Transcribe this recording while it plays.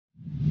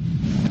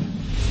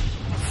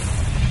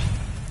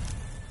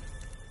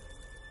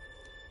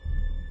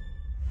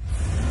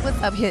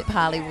of Hip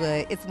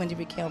Hollywood. It's Wendy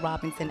Raquel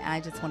Robinson. I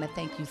just want to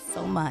thank you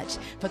so much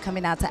for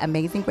coming out to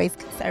Amazing Grace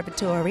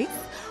Conservatory,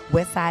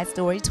 Westside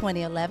Story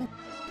 2011.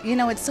 You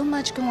know, it's so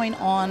much going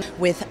on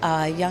with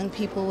young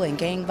people and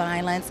gang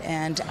violence,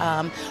 and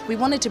we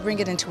wanted to bring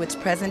it into its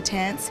present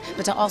tense,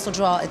 but to also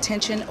draw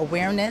attention,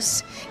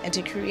 awareness, and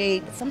to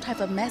create some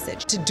type of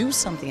message, to do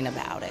something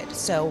about it.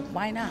 So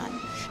why not?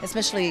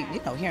 Especially,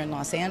 you know, here in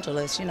Los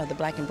Angeles, you know, the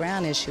black and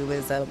brown issue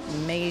is a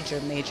major,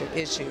 major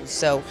issue.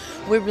 So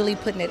we're really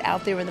putting it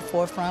out there in the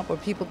forefront where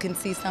people can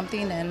see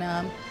something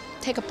and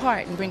take a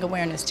part and bring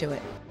awareness to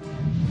it.